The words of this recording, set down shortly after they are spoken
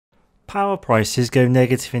Power prices go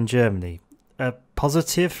negative in Germany. A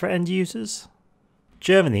positive for end users?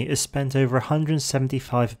 Germany has spent over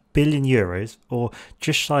 €175 billion, or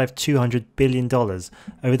just shy of $200 billion,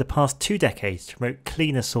 over the past 2 decades to promote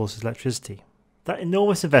cleaner sources of electricity. That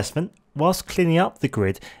enormous investment, whilst cleaning up the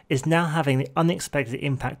grid, is now having the unexpected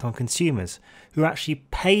impact on consumers, who actually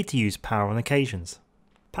pay to use power on occasions.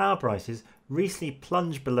 Power prices recently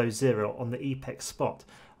plunged below zero on the EPEX spot,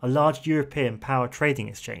 a large European power trading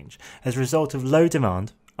exchange, as a result of low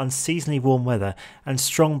demand, unseasonably warm weather and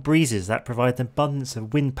strong breezes that provide an abundance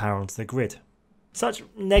of wind power onto the grid. Such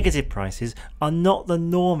negative prices are not the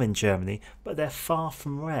norm in Germany, but they're far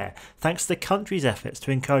from rare, thanks to the country's efforts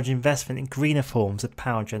to encourage investment in greener forms of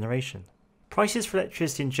power generation. Prices for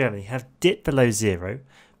electricity in Germany have dipped below zero,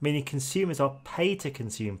 meaning consumers are paid to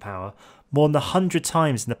consume power more than 100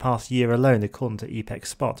 times in the past year alone, according to EPEX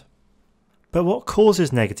Spot. But what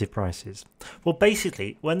causes negative prices? Well,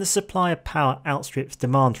 basically, when the supply of power outstrips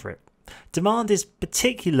demand for it. Demand is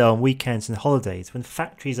particularly low on weekends and holidays when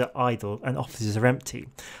factories are idle and offices are empty.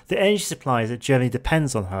 The energy supplies that Germany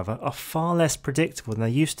depends on, however, are far less predictable than they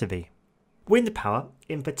used to be. Wind power,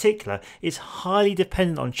 in particular, is highly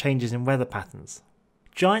dependent on changes in weather patterns.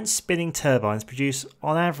 Giant spinning turbines produce,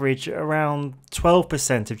 on average, around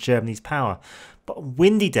 12% of Germany's power, but on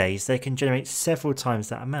windy days they can generate several times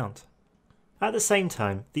that amount. At the same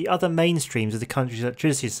time, the other mainstreams of the country's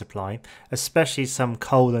electricity supply, especially some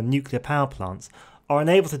coal and nuclear power plants, are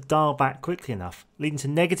unable to dial back quickly enough, leading to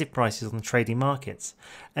negative prices on the trading markets,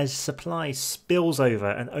 as supply spills over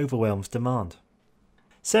and overwhelms demand.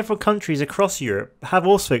 Several countries across Europe have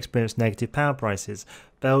also experienced negative power prices,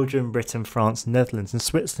 Belgium, Britain, France, Netherlands and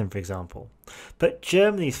Switzerland for example, but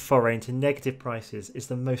Germany's foray into negative prices is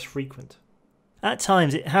the most frequent. At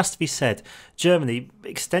times, it has to be said, Germany,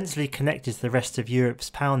 extensively connected to the rest of Europe's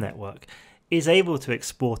power network, is able to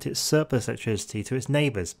export its surplus electricity to its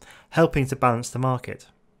neighbours, helping to balance the market.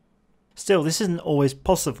 Still, this isn't always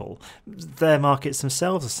possible. Their markets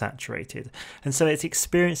themselves are saturated, and so it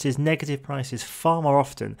experiences negative prices far more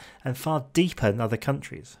often and far deeper than other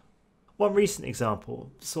countries. One recent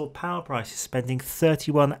example saw power prices spending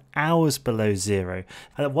 31 hours below zero,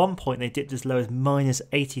 and at one point they dipped as low as minus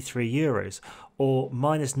 €83 or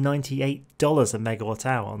minus $98 a megawatt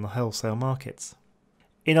hour on the wholesale markets.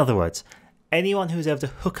 In other words, anyone who was able to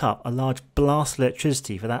hook up a large blast of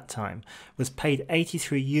electricity for that time was paid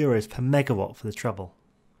 €83 per megawatt for the trouble.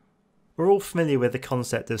 We're all familiar with the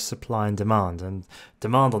concept of supply and demand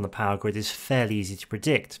on the power grid is fairly easy to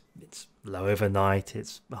predict. It's low overnight,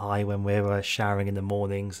 it's high when we're showering in the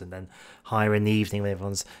mornings, and then higher in the evening when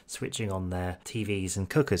everyone's switching on their TVs and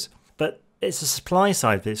cookers. But it's the supply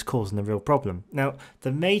side that's causing the real problem. Now,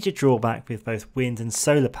 the major drawback with both wind and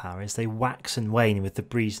solar power is they wax and wane with the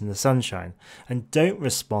breeze and the sunshine, and don't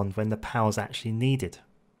respond when the power's actually needed.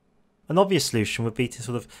 An obvious solution would be to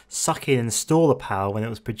sort of suck in and store the power when it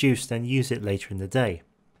was produced, then use it later in the day.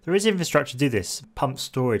 There is infrastructure to do this. Pump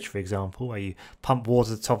storage, for example, where you pump water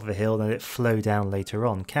to the top of a hill and let it flow down later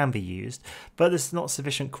on, can be used, but there's not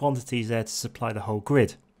sufficient quantities there to supply the whole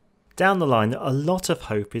grid. Down the line, a lot of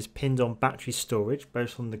hope is pinned on battery storage,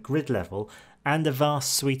 both on the grid level and a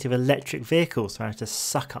vast suite of electric vehicles to manage to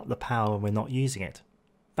suck up the power when we're not using it.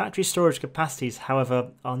 Battery storage capacities,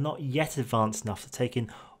 however, are not yet advanced enough to take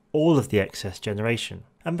in all of the excess generation.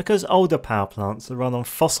 And because older power plants that run on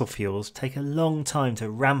fossil fuels take a long time to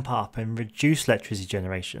ramp up and reduce electricity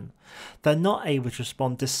generation, they're not able to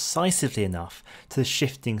respond decisively enough to the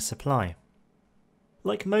shifting supply.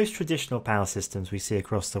 Like most traditional power systems we see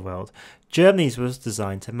across the world, Germany's was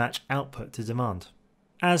designed to match output to demand.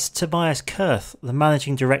 As Tobias Kurth, the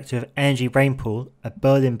managing director of Energy Brainpool, a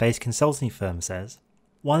Berlin-based consulting firm, says,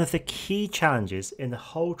 one of the key challenges in the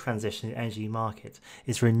whole transition energy market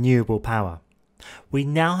is renewable power. We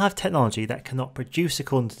now have technology that cannot produce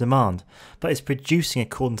according to demand, but is producing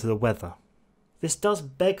according to the weather. This does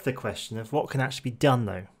beg the question of what can actually be done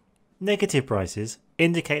though. Negative prices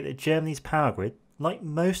indicate that Germany's power grid, like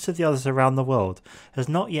most of the others around the world, has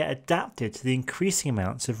not yet adapted to the increasing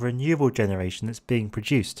amounts of renewable generation that's being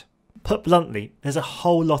produced. Put bluntly, there's a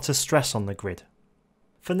whole lot of stress on the grid.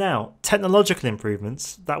 For now, technological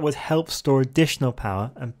improvements that would help store additional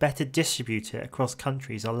power and better distribute it across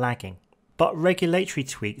countries are lagging, but regulatory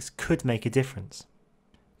tweaks could make a difference.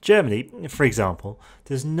 Germany, for example,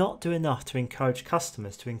 does not do enough to encourage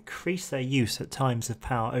customers to increase their use at times of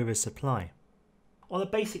power oversupply. On a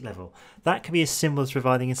basic level, that can be as simple as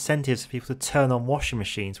providing incentives for people to turn on washing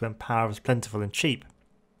machines when power is plentiful and cheap.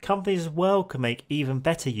 Companies as well can make even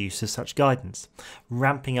better use of such guidance,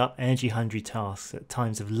 ramping up energy-hungry tasks at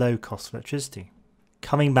times of low cost of electricity.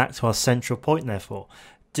 Coming back to our central point therefore,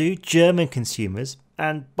 Do German consumers,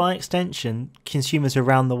 and by extension consumers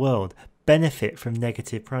around the world, benefit from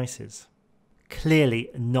negative prices? Clearly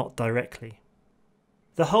not directly.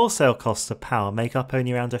 The wholesale costs of power make up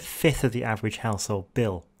only around a fifth of the average household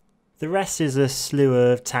bill. The rest is a slew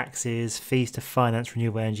of taxes, fees to finance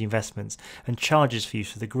renewable energy investments, and charges for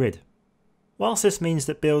use of the grid. Whilst this means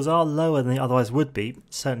that bills are lower than they otherwise would be,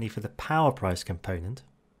 certainly for the power price component,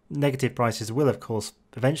 negative prices will of course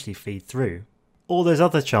eventually feed through. All those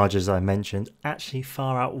other charges I mentioned actually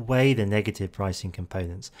far outweigh the negative pricing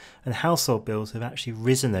components, and household bills have actually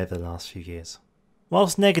risen over the last few years.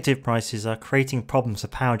 Whilst negative prices are creating problems for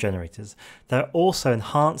power generators, they're also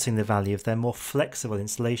enhancing the value of their more flexible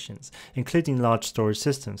installations, including large storage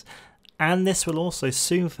systems, and this will also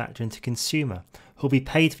soon factor into consumer, who will be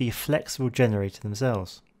paid for your flexible generator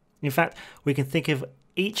themselves. In fact, we can think of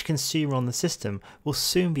each consumer on the system will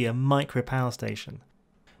soon be a micro power station.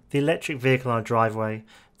 The electric vehicle in our driveway,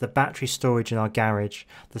 the battery storage in our garage,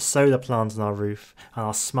 the solar plant on our roof, and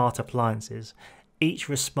our smart appliances, each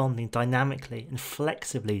responding dynamically and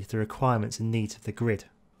flexibly to the requirements and needs of the grid.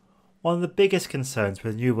 One of the biggest concerns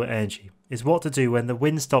with renewable energy is what to do when the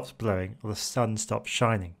wind stops blowing or the sun stops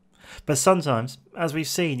shining. But sometimes, as we've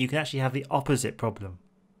seen, you can actually have the opposite problem.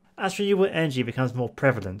 As renewable energy becomes more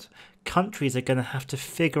prevalent, countries are going to have to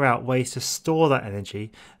figure out ways to store that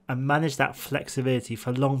energy and manage that flexibility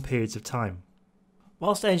for long periods of time.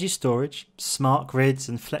 Whilst energy storage, smart grids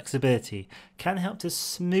and flexibility can help to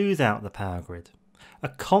smooth out the power grid, a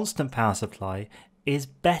constant power supply is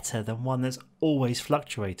better than one that's always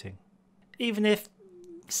fluctuating. Even if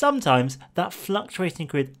sometimes that fluctuating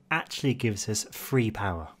grid actually gives us free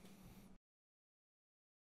power.